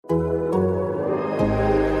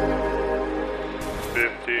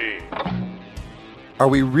Are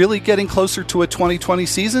we really getting closer to a 2020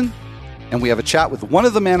 season? And we have a chat with one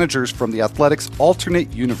of the managers from the Athletics'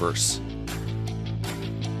 alternate universe.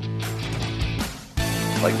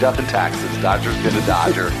 Like death and taxes, Dodger's gonna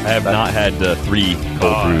Dodger. I have not had 3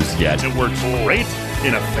 cold brews yet. It works great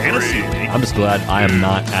in a fantasy league. I'm just glad I am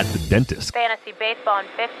not at the dentist. Fantasy Baseball in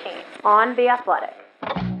 15 on The Athletic.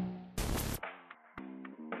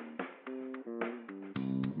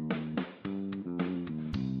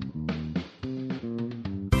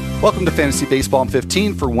 Welcome to Fantasy Baseball in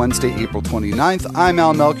 15 for Wednesday, April 29th. I'm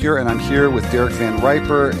Al Melchior, and I'm here with Derek Van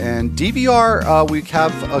Riper. And DVR, we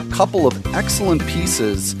have a couple of excellent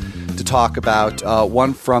pieces to talk about.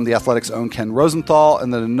 One from the Athletics' own Ken Rosenthal,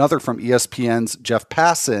 and then another from ESPN's Jeff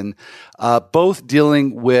Passan, both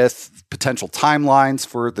dealing with potential timelines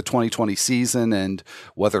for the 2020 season and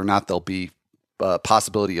whether or not there'll be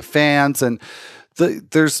possibility of fans. And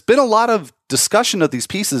there's been a lot of discussion of these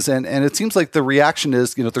pieces, and it seems like the reaction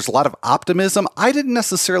is, there's a lot of optimism. I didn't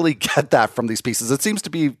necessarily get that from these pieces. It seems to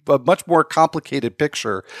be a much more complicated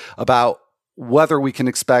picture about whether we can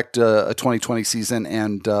expect a 2020 season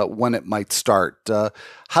and when it might start.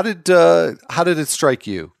 How did it strike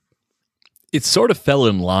you? It sort of fell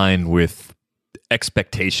in line with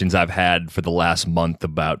expectations I've had for the last month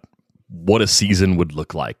about what a season would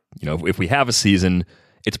look like. If we have a season,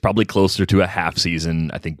 it's probably closer to a half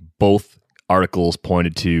season. I think both articles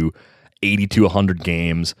pointed to 80 to 100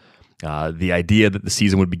 games. The idea that the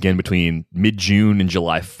season would begin between mid-June and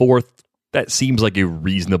July 4th, that seems like a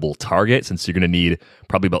reasonable target, since you're going to need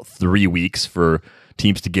probably about 3 weeks for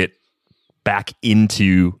teams to get back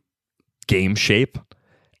into game shape.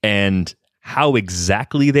 And how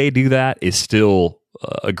exactly they do that is still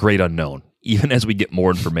a great unknown. Even as we get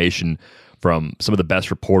more information from some of the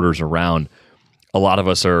best reporters around, a lot of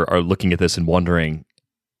us are looking at this and wondering,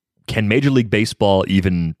 can Major League Baseball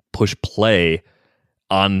even push play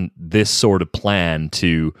on this sort of plan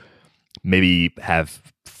to maybe have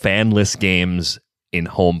fanless games in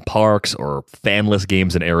home parks or fanless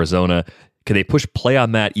games in Arizona? Can they push play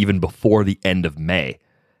on that even before the end of May?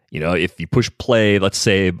 If you push play, let's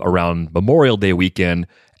say around Memorial Day weekend,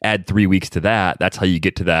 add 3 weeks to that, that's how you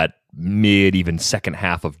get to that even second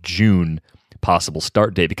half of June possible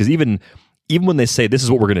start date. Because even when they say this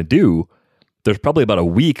is what we're going to do, there's probably about a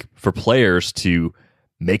week for players to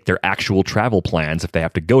make their actual travel plans if they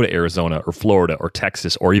have to go to Arizona or Florida or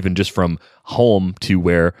Texas, or even just from home to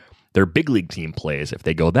where their big league team plays if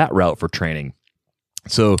they go that route for training.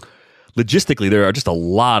 So logistically, there are just a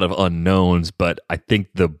lot of unknowns, but I think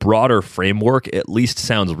the broader framework at least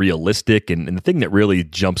sounds realistic. And the thing that really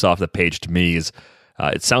jumps off the page to me is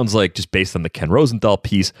it sounds like, just based on the Ken Rosenthal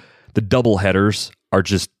piece, the doubleheaders are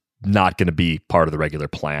just not going to be part of the regular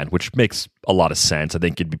plan, which makes a lot of sense. I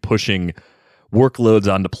think you'd be pushing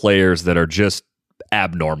workloads onto players that are just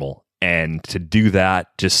abnormal. And to do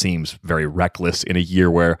that just seems very reckless in a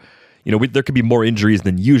year where, there could be more injuries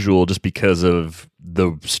than usual just because of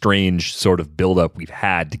the strange sort of buildup we've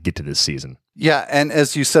had to get to this season. Yeah, and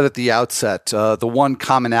as you said at the outset, the one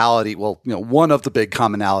commonality, one of the big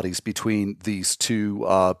commonalities between these two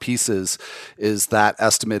pieces is that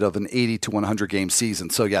estimate of an 80 to 100 game season.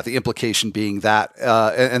 So yeah, the implication being that,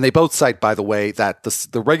 and they both cite, by the way, that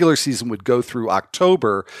the regular season would go through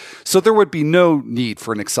October, so there would be no need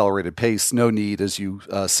for an accelerated pace, no need, as you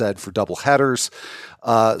said, for double headers.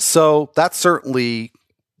 So that certainly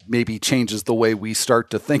maybe changes the way we start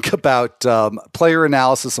to think about player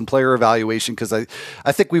analysis and player evaluation, because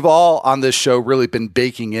I think we've all on this show really been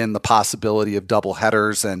baking in the possibility of double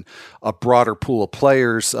headers and a broader pool of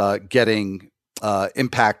players getting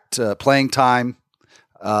impact playing time.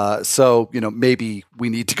 So maybe we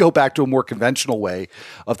need to go back to a more conventional way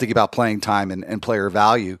of thinking about playing time and player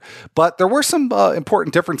value. But there were some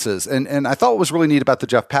important differences. And I thought what was really neat about the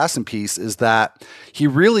Jeff Passan piece is that he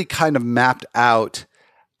really kind of mapped out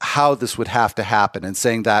how this would have to happen, and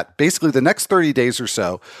saying that basically the next 30 days or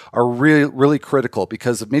so are really, really critical,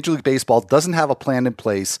 because if Major League Baseball doesn't have a plan in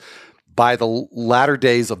place by the latter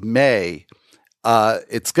days of May,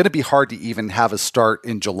 it's going to be hard to even have a start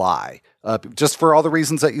in July. Just for all the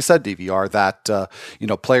reasons that you said, DVR, that,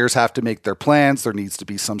 players have to make their plans. There needs to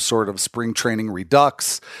be some sort of spring training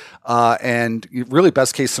redux. And really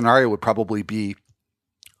best case scenario would probably be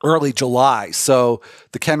early July. So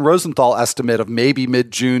the Ken Rosenthal estimate of maybe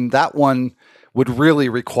mid-June, that one would really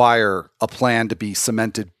require a plan to be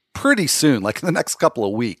cemented pretty soon, like in the next couple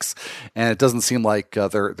of weeks. And it doesn't seem like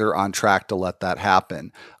they're on track to let that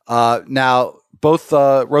happen. Now, both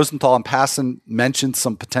Rosenthal and Passan mentioned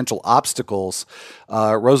some potential obstacles.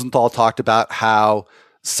 Rosenthal talked about how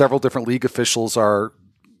several different league officials are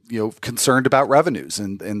concerned about revenues,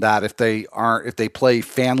 and that if they play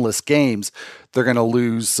fanless games, they're going to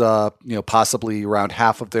lose possibly around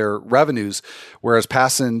half of their revenues. Whereas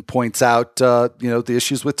Passan points out the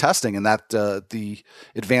issues with testing, and that the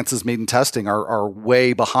advances made in testing are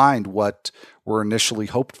way behind what were initially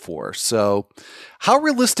hoped for. So how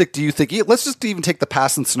realistic do you think, let's just even take the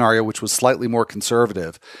Passan scenario, which was slightly more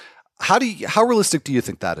conservative. How realistic do you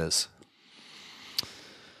think that is?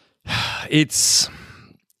 It's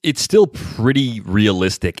still pretty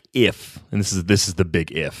realistic if, and this is the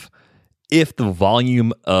big if the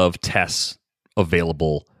volume of tests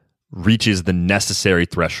available reaches the necessary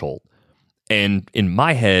threshold. And in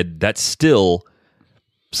my head, that's still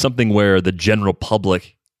something where the general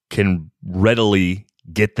public can readily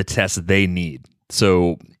get the tests they need.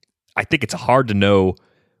 So I think it's hard to know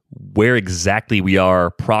where exactly we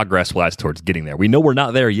are progress-wise towards getting there. We know we're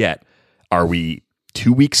not there yet. Are we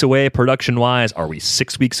 2 weeks away production-wise? Are we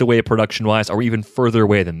 6 weeks away production-wise? Are we even further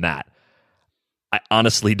away than that? I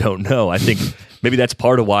honestly don't know. I think maybe that's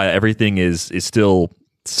part of why everything is still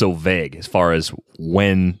so vague as far as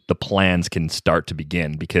when the plans can start to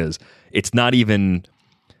begin, because it's not even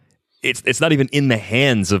in the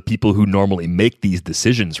hands of people who normally make these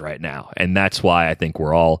decisions right now. And that's why I think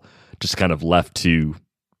we're all just kind of left to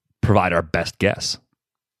provide our best guess.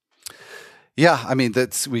 Yeah, I mean,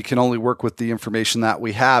 we can only work with the information that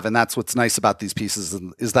we have, and that's what's nice about these pieces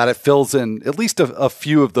is that it fills in at least a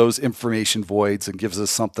few of those information voids and gives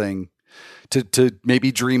us something to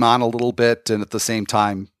maybe dream on a little bit, and at the same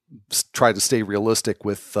time try to stay realistic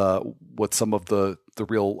with what some of the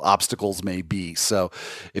real obstacles may be. So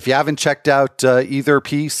if you haven't checked out either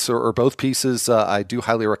piece or both pieces, I do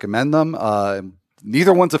highly recommend them.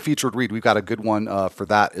 Neither one's a featured read. We've got a good one for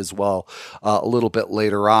that as well a little bit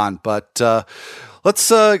later on. But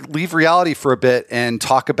let's leave reality for a bit and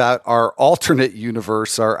talk about our alternate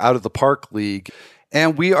universe, our Out of the Park League.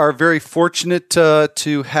 And we are very fortunate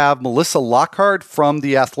to have Melissa Lockhart from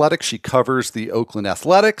The Athletic. She covers the Oakland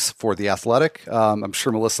Athletics for The Athletic. I'm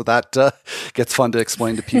sure, Melissa, that gets fun to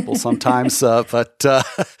explain to people sometimes. But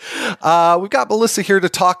we've got Melissa here to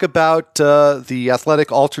talk about the Athletic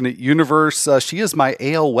alternate universe. She is my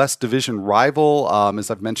AL West division rival. As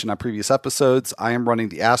I've mentioned on previous episodes, I am running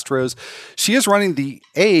the Astros. She is running the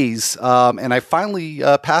A's, and I finally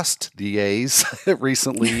passed the A's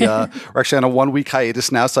recently. We're actually on a 1 week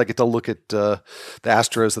hiatus now, so I get to look at the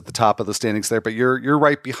Astros at the top of the standings there. But you're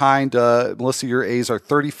right behind Melissa. Your A's are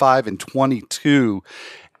 35-22,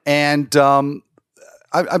 and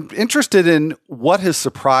I'm interested in what has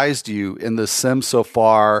surprised you in the sim so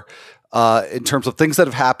far, in terms of things that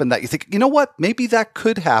have happened that you think, you know what, maybe that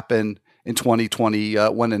could happen in 2020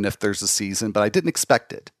 when and if there's a season, but I didn't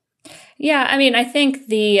expect it. Yeah, I mean, I think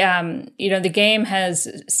the game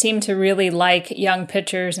has seemed to really like young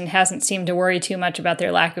pitchers and hasn't seemed to worry too much about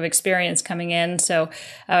their lack of experience coming in. So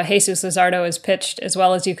Jesus Luzardo has pitched as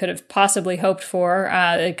well as you could have possibly hoped for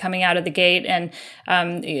coming out of the gate. And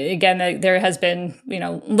again, there has been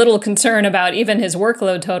little concern about even his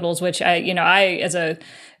workload totals, which I as a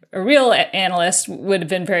real analyst would have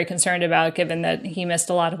been very concerned about, given that he missed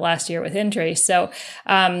a lot of last year with injury. So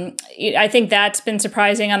I think that's been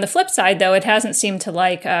surprising. On the flip side, though, it hasn't seemed to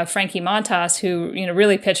like Frankie Montas, who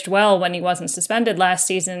really pitched well when he wasn't suspended last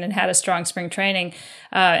season and had a strong spring training.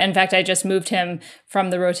 In fact, I just moved him from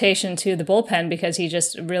the rotation to the bullpen because he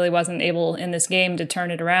just really wasn't able in this game to turn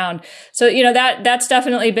it around. So, that's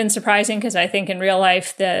definitely been surprising, because I think in real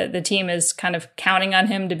life, the team is kind of counting on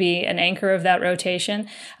him to be an anchor of that rotation.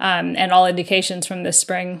 And all indications from this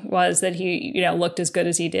spring was that he, looked as good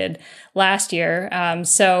as he did last year.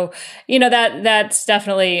 So, that's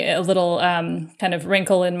definitely a little kind of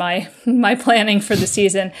wrinkle in my planning for the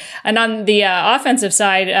season. And on the offensive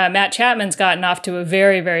side, Matt Chapman's gotten off to a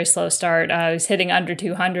very, very slow start. He's hitting under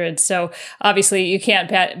 200. So obviously you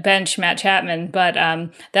can't bench Matt Chapman, but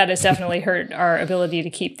that has definitely hurt our ability to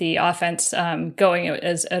keep the offense going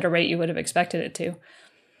at a rate you would have expected it to.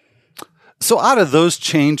 So out of those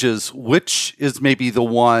changes, which is maybe the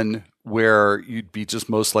one where you'd be just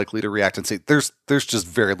most likely to react and say, there's just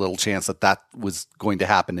very little chance that was going to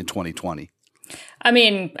happen in 2020? I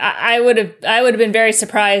mean, I would have been very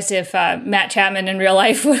surprised if Matt Chapman in real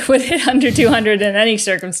life would hit under 200 in any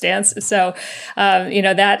circumstance. So,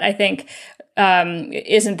 that I think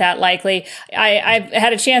isn't that likely. I've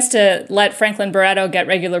had a chance to let Franklin Barreto get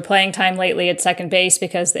regular playing time lately at second base,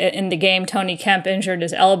 because in the game, Tony Kemp injured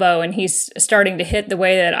his elbow, and he's starting to hit the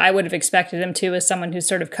way that I would have expected him to, as someone who's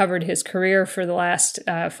sort of covered his career for the last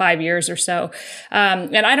 5 years or so.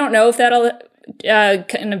 And I don't know if that'll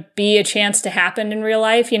kind of be a chance to happen in real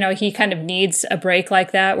life. You know, he kind of needs a break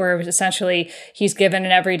like that, where essentially he's given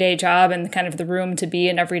an everyday job and kind of the room to be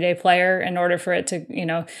an everyday player in order for it to, you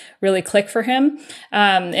know, really click for him.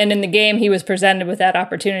 And in the game, he was presented with that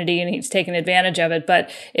opportunity and he's taken advantage of it.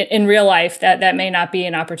 But in real life, that may not be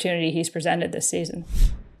an opportunity he's presented this season.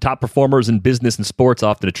 Top performers in business and sports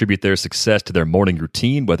often attribute their success to their morning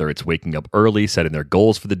routine, whether it's waking up early, setting their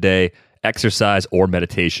goals for the day, exercise, or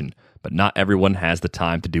meditation. But not everyone has the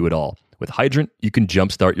time to do it all. With Hydrant, you can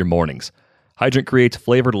jumpstart your mornings. Hydrant creates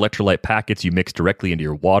flavored electrolyte packets you mix directly into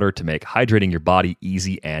your water to make hydrating your body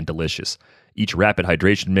easy and delicious. Each rapid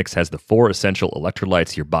hydration mix has the 4 essential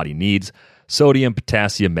electrolytes your body needs. Sodium,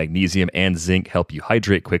 potassium, magnesium, and zinc help you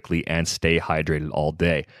hydrate quickly and stay hydrated all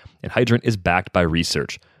day. And Hydrant is backed by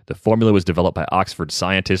research. The formula was developed by Oxford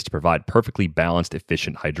scientists to provide perfectly balanced,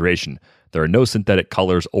 efficient hydration. There are no synthetic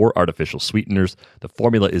colors or artificial sweeteners. The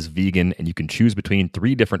formula is vegan, and you can choose between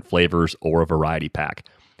 3 different flavors or a variety pack.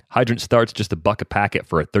 Hydrant starts just $1 a packet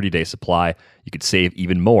for a 30-day supply. You could save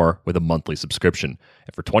even more with a monthly subscription.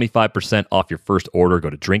 And for 25% off your first order, go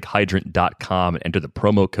to drinkhydrant.com and enter the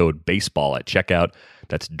promo code BASEBALL at checkout.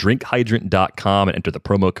 That's drinkhydrant.com and enter the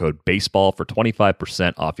promo code BASEBALL for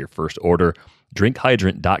 25% off your first order.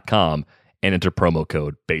 drinkhydrant.com and enter promo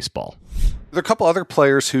code BASEBALL. There are a couple other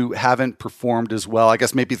players who haven't performed as well. I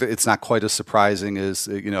guess maybe it's not quite as surprising as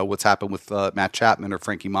what's happened with Matt Chapman or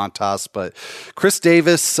Frankie Montas, but Chris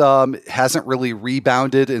Davis hasn't really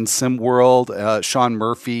rebounded in SimWorld. Sean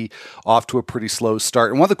Murphy off to a pretty slow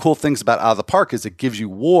start. And one of the cool things about Out of the Park is it gives you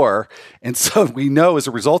WAR. And so we know as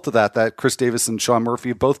a result of that Chris Davis and Sean Murphy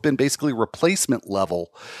have both been basically replacement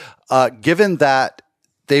level. Given that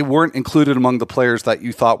they weren't included among the players that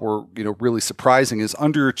you thought were, really surprising as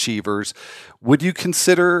underachievers, would you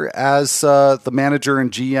consider as the manager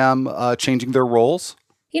and GM changing their roles?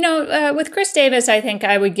 With Chris Davis, I think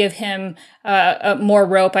I would give him more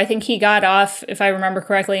rope. I think he got off, if I remember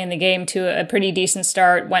correctly, in the game to a pretty decent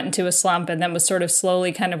start, went into a slump, and then was sort of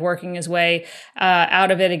slowly kind of working his way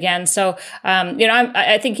out of it again. So,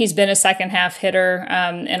 I think he's been a second half hitter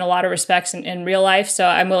in a lot of respects in real life. So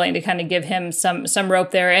I'm willing to kind of give him some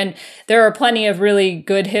rope there. And there are plenty of really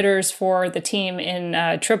good hitters for the team in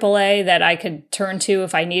AAA that I could turn to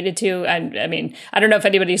if I needed to. I mean, I don't know if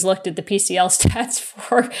anybody's looked at the PCL stats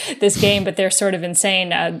for this game, but they're sort of insane.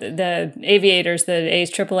 The Aviators, the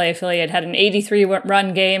A's AAA affiliate, had an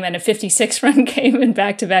 83-run game and a 56-run game in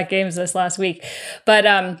back-to-back games this last week.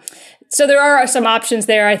 But so there are some options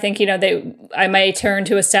there. I think, I may turn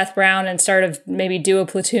to a Seth Brown and start of maybe do a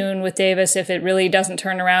platoon with Davis if it really doesn't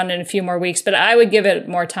turn around in a few more weeks, but I would give it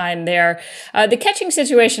more time there. The catching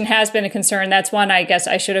situation has been a concern. That's one I guess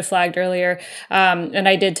I should have flagged earlier. And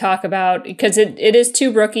I did talk about, because it is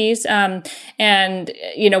 2 rookies. And,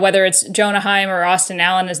 whether it's Jonah Heim or Austin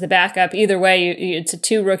Allen as the backup, either way, it's a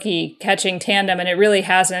 2 rookie catching tandem, and it really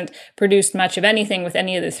hasn't produced much of anything with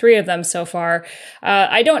any of the 3 of them so far.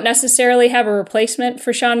 I don't necessarily have a replacement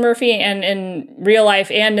for Sean Murphy, and in real life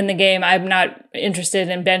and in the game, I'm not interested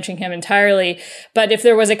in benching him entirely. But if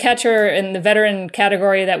there was a catcher in the veteran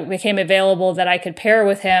category that became available that I could pair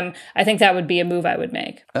with him, I think that would be a move I would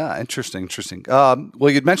make. Interesting. Well,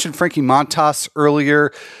 you'd mentioned Frankie Montas earlier.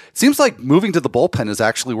 It seems like moving to the bullpen has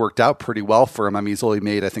actually worked out pretty well for him. I mean, he's only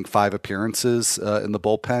made, I think, 5 appearances in the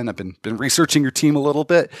bullpen. I've been researching your team a little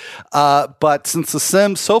bit. But since the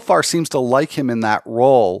Sim so far seems to like him in that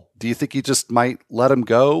role, do you think you just might let him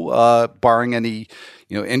go, barring any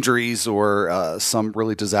injuries or some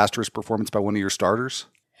really disastrous performance by one of your starters?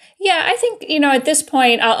 Yeah, I think, at this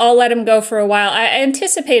point, I'll let him go for a while. I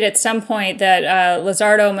anticipate at some point that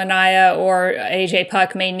Luzardo, Minaya, or AJ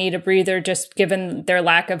Puk may need a breather, just given their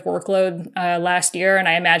lack of workload last year. And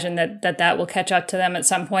I imagine that will catch up to them at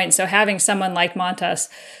some point. So having someone like Montas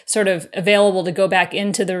sort of available to go back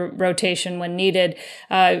into the rotation when needed,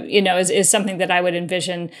 is something that I would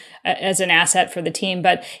envision as an asset for the team.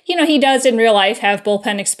 But, he does in real life have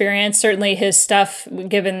bullpen experience. Certainly his stuff,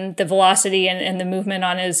 given the velocity and the movement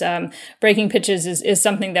on his breaking pitches is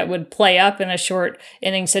something that would play up in a short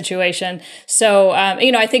inning situation. So,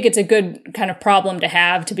 I think it's a good kind of problem to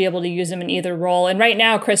have, to be able to use him in either role. And right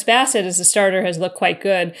now, Chris Bassett as a starter has looked quite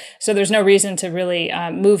good. So there's no reason to really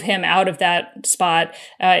move him out of that spot.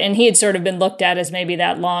 And he had sort of been looked at as maybe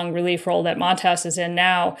that long relief role that Montas is in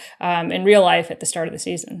now in real life at the start of the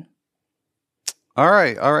season. All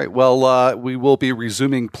right. Well, we will be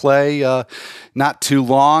resuming play not too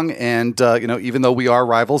long. And, even though we are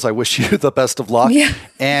rivals, I wish you the best of luck. Yeah.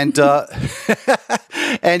 And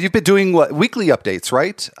And you've been doing weekly updates,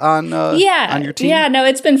 right? On your team? Yeah, no,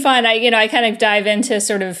 it's been fun. I kind of dive into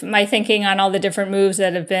sort of my thinking on all the different moves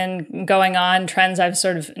that have been going on, trends I've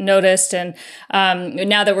sort of noticed. And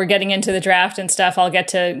now that we're getting into the draft and stuff, I'll get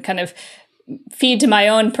to kind of feed to my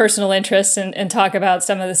own personal interests and talk about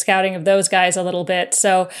some of the scouting of those guys a little bit.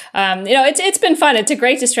 So, it's been fun. It's a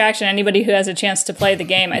great distraction. Anybody who has a chance to play the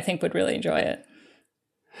game, I think, would really enjoy it.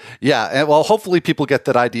 Yeah, and well, hopefully people get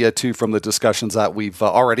that idea too from the discussions that we've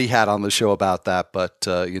already had on the show about that. But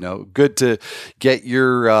good to get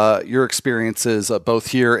your experiences both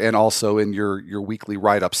here and also in your weekly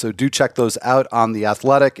write-up. So do check those out on The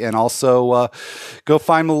Athletic, and also go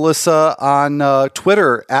find Melissa on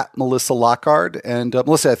Twitter at Melissa Lockard. And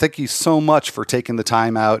Melissa, I thank you so much for taking the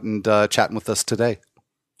time out and chatting with us today.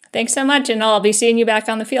 Thanks so much, and I'll be seeing you back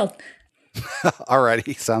on the field.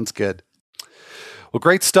 Alrighty, sounds good. Well,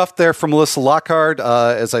 great stuff there from Melissa Lockard.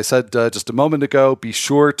 As I said just a moment ago, be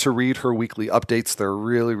sure to read her weekly updates. They're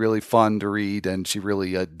really, really fun to read, and she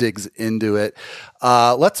really digs into it.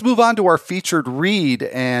 Let's move on to our featured read,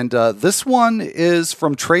 and this one is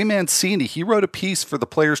from Trey Mancini. He wrote a piece for the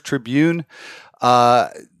Players Tribune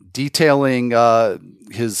detailing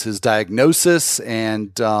his diagnosis,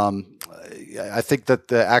 and I think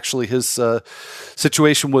that actually his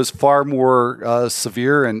situation was far more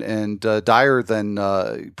severe and dire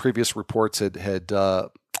than previous reports had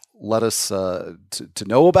led us to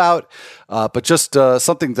know about. But just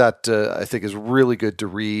something that I think is really good to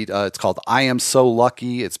read. It's called I Am So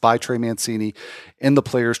Lucky. It's by Trey Mancini in the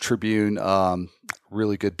Players Tribune.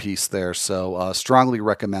 Really good piece there. So strongly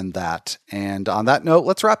recommend that. And on that note,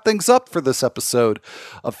 let's wrap things up for this episode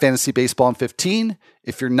of Fantasy Baseball in 15.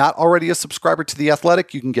 If you're not already a subscriber to The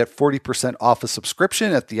Athletic, you can get 40% off a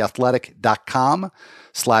subscription at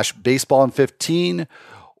theathletic.com/baseball in15.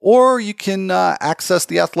 Or you can access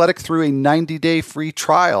The Athletic through a 90-day free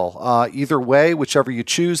trial. Either way, whichever you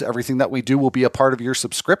choose, everything that we do will be a part of your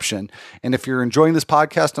subscription. And if you're enjoying this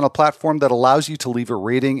podcast on a platform that allows you to leave a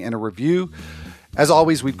rating and a review, as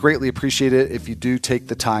always, we'd greatly appreciate it if you do take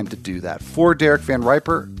the time to do that. For Derek Van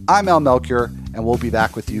Riper, I'm Al Melchior, and we'll be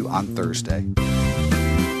back with you on Thursday.